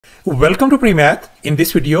Welcome to PreMath. In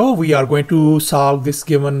this video, we are going to solve this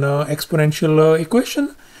given exponential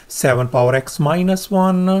equation 7 power x minus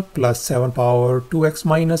 1 plus 7 power 2x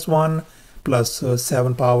minus 1 plus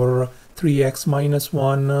 7 power 3x minus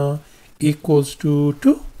 1 equals to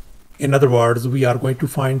 2. In other words, we are going to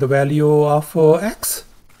find the value of x.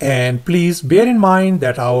 And please bear in mind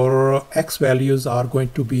that our x values are going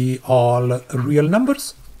to be all real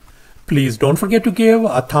numbers. Please don't forget to give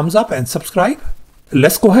a thumbs up and subscribe.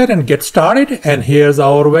 Let's go ahead and get started, and here's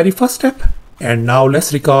our very first step. And now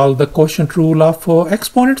let's recall the quotient rule of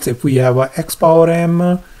exponents. If we have a x power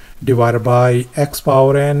m divided by x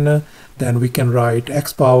power n, then we can write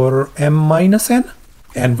x power m minus n.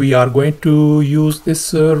 And we are going to use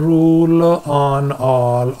this rule on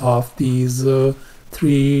all of these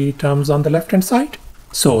three terms on the left hand side.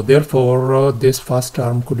 So therefore this first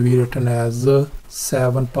term could be written as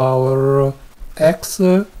 7 power x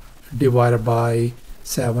divided by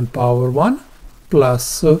 7 power 1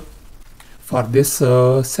 plus for this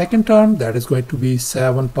second term, that is going to be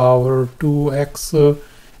 7 power 2x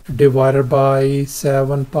divided by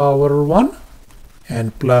 7 power 1,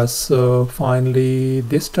 and plus finally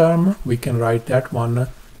this term, we can write that one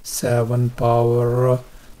 7 power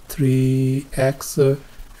 3x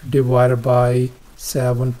divided by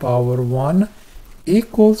 7 power 1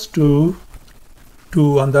 equals to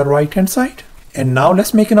 2 on the right hand side. And now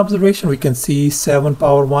let's make an observation. We can see 7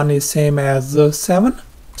 power 1 is same as 7.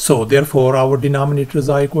 So therefore our denominators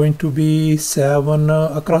are going to be 7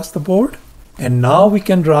 across the board. And now we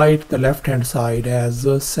can write the left hand side as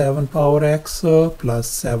 7 power x plus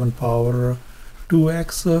 7 power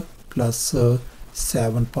 2x plus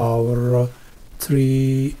 7 power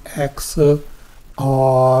 3x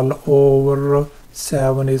all over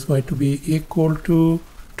 7 is going to be equal to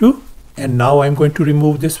 2. And now I'm going to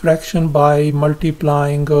remove this fraction by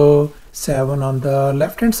multiplying 7 on the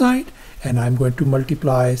left hand side, and I'm going to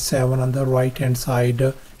multiply 7 on the right hand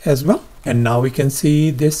side as well. And now we can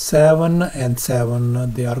see this 7 and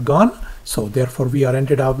 7, they are gone. So therefore we are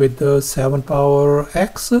ended up with 7 power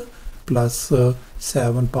x plus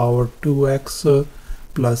 7 power 2x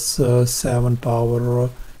plus 7 power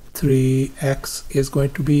 3x is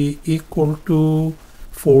going to be equal to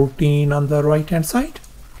 14 on the right hand side.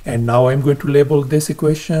 And now I'm going to label this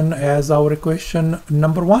equation as our equation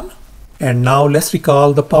number 1. And now let's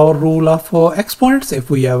recall the power rule of exponents. If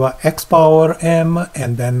we have a x power m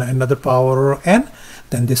and then another power n,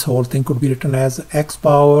 then this whole thing could be written as x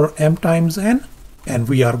power m times n. And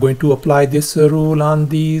we are going to apply this rule on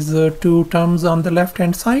these two terms on the left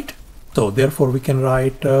hand side. So therefore we can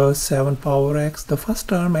write 7 power x, the first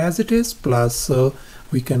term, as it is, plus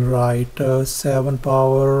we can write 7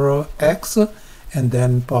 power x and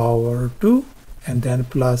then power 2, and then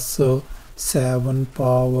plus 7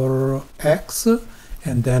 power x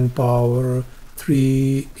and then power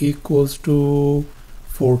 3 equals to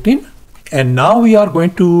 14. And now we are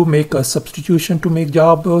going to make a substitution to make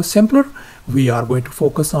job simpler. We are going to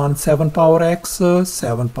focus on 7 power x,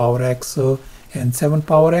 7 power x and 7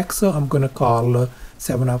 power x. I'm going to call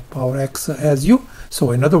 7 power x as u.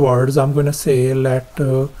 So in other words, I'm going to say let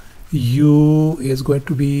u is going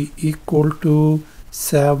to be equal to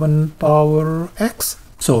 7 power x.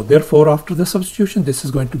 So therefore after the substitution, this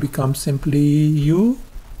is going to become simply u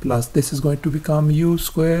plus this is going to become u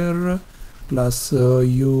square plus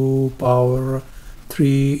u power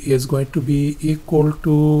 3 is going to be equal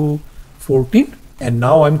to 14. And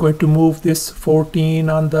now I'm going to move this 14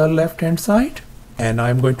 on the left hand side, and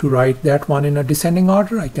I'm going to write that one in a descending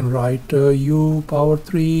order. I can write u power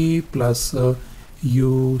 3 plus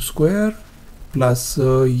u square plus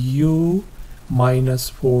u minus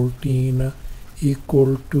 14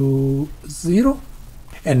 equal to 0.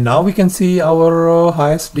 And now we can see our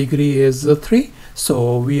highest degree is 3.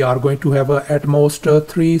 So we are going to have at most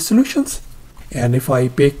 3 solutions. And if I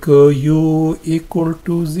pick u equal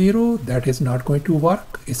to 0, that is not going to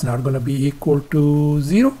work. It's not going to be equal to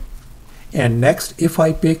 0. And next, if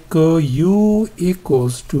I pick u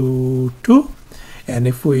equals to 2, and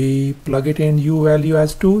if we plug it in u value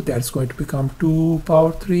as 2, that's going to become 2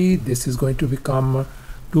 power 3. This is going to become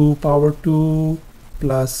 2 power 2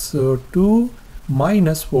 plus 2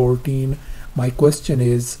 minus 14. My question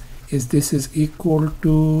is this is equal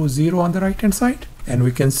to 0 on the right hand side? And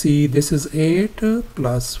we can see this is 8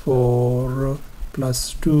 plus 4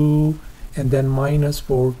 plus 2 and then minus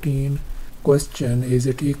 14. Question, is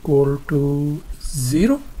it equal to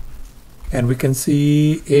 0? And we can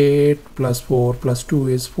see 8 plus 4 plus 2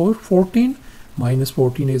 is 14. Minus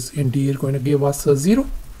 14 is indeed going to give us a 0.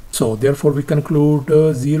 So therefore we conclude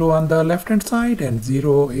 0 on the left hand side and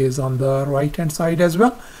 0 is on the right hand side as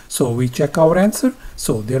well. So we check our answer.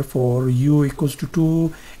 So therefore u equals to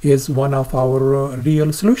 2 is one of our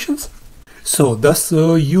real solutions. So thus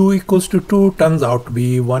u equals to 2 turns out to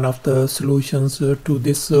be one of the solutions to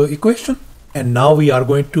this equation. And now we are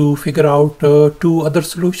going to figure out two other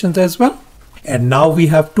solutions as well. And now we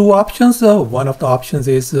have two options. One of the options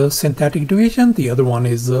is synthetic division. The other one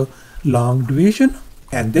is long division.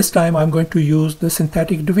 And this time I'm going to use the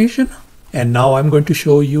synthetic division. And now I'm going to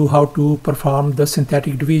show you how to perform the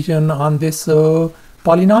synthetic division on this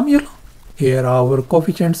polynomial. Here our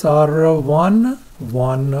coefficients are 1,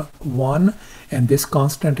 1, 1, and this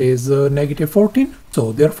constant is negative 14.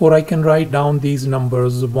 So therefore I can write down these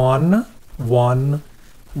numbers 1, 1,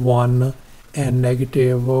 1, and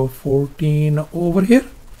negative 14 over here.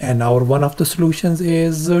 And now one of the solutions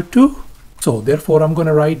is 2. So therefore I'm going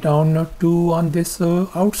to write down 2 on this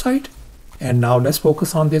outside. And now let's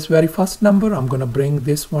focus on this very first number. I'm going to bring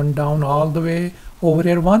this one down all the way over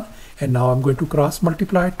here 1. And now I'm going to cross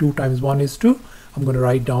multiply. 2 times 1 is 2. I'm going to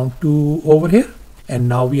write down 2 over here. And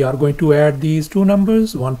now we are going to add these two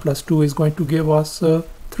numbers. 1 plus 2 is going to give us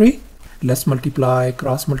 3. Let's multiply,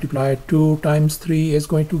 cross multiply. 2 times 3 is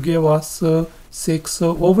going to give us 6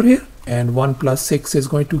 over here. And 1 plus 6 is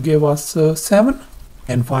going to give us 7.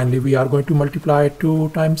 And finally we are going to multiply 2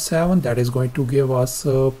 times 7. That is going to give us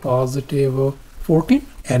positive 14.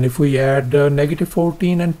 And if we add negative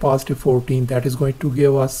 14 and positive 14, that is going to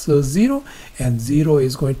give us 0. And 0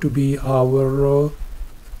 is going to be our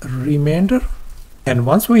remainder. And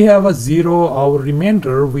once we have a 0, our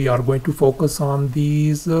remainder, we are going to focus on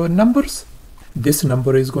these numbers. This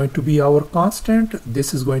number is going to be our constant.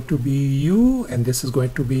 This is going to be u, and this is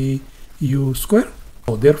going to be u square.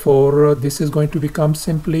 So therefore this is going to become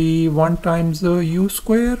simply 1 times u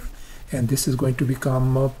square, and this is going to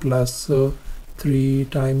become plus 3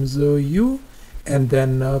 times u, and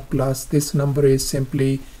then plus this number is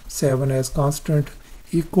simply 7 as constant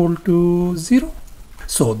equal to 0.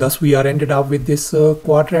 So thus we are ended up with this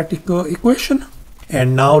quadratic equation.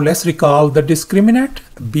 And now let's recall the discriminant,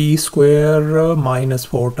 b square minus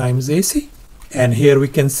 4 times ac. And here we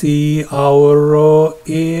can see our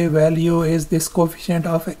a value is this coefficient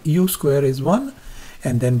of u square is 1,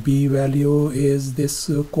 and then b value is this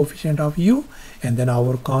coefficient of u, and then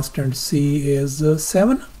our constant c is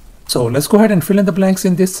 7. So let's go ahead and fill in the blanks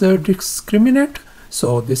in this discriminant.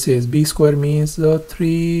 So this is b square means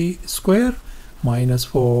 3 square, minus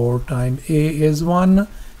 4 times a is 1,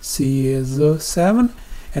 c is 7,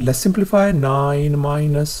 and let's simplify. 9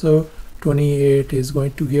 minus 28 is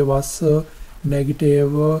going to give us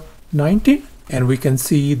negative 19, and we can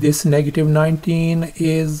see this negative 19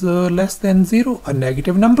 is less than 0, a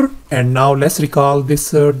negative number. And now let's recall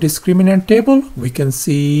this discriminant table. We can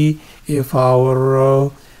see if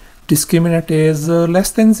our discriminant is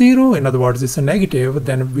less than 0, in other words it's a negative,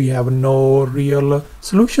 then we have no real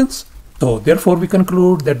solutions. So therefore we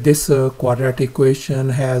conclude that this quadratic equation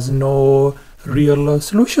has no real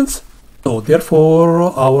solutions. So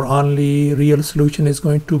therefore our only real solution is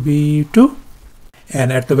going to be 2.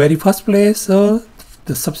 And at the very first place, the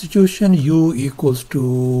substitution u equals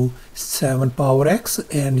to 7 power x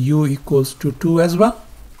and u equals to 2 as well.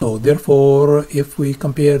 So therefore, if we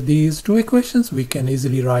compare these two equations, we can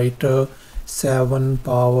easily write 7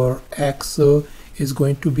 power x is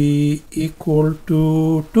going to be equal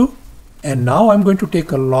to 2. And now I'm going to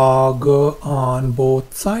take a log on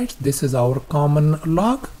both sides. This is our common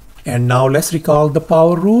log. And now let's recall the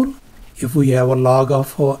power rule. If we have a log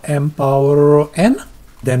of m power n,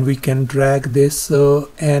 then we can drag this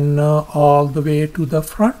n all the way to the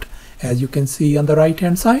front, as you can see on the right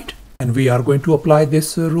hand side. And we are going to apply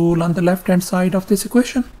this rule on the left hand side of this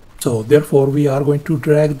equation. So therefore we are going to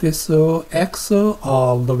drag this x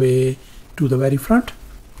all the way to the very front.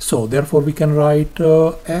 So therefore we can write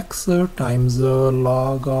x times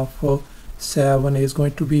log of 7 is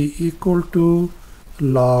going to be equal to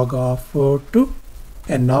log of 2.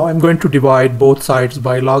 And now I'm going to divide both sides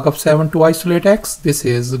by log of 7 to isolate x. This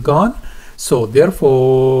is gone. So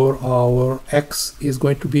therefore our x is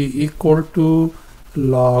going to be equal to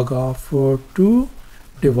log of 2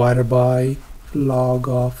 divided by log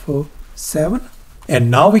of 7. And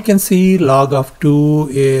now we can see log of 2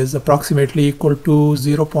 is approximately equal to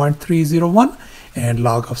 0.301, and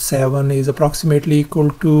log of 7 is approximately equal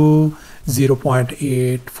to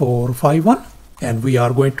 0.8451. And we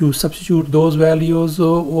are going to substitute those values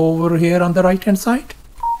over here on the right hand side.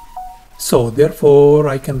 So therefore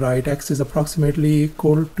I can write x is approximately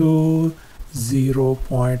equal to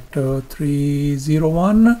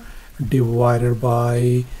 0.301 divided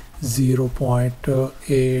by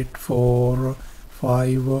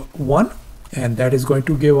 0.8451, and that is going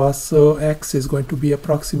to give us x is going to be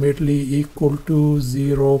approximately equal to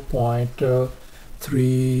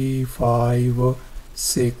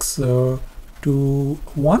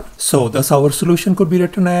 0.3561. So thus our solution could be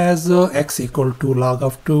written as x equal to log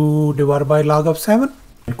of 2 divided by log of 7.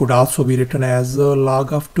 It could also be written as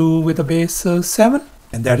log of 2 with a base 7,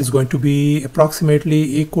 and that is going to be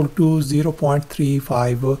approximately equal to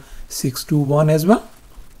 0.35621 as well.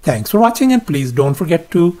 Thanks for watching, and please don't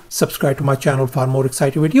forget to subscribe to my channel for more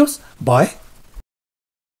exciting videos. Bye.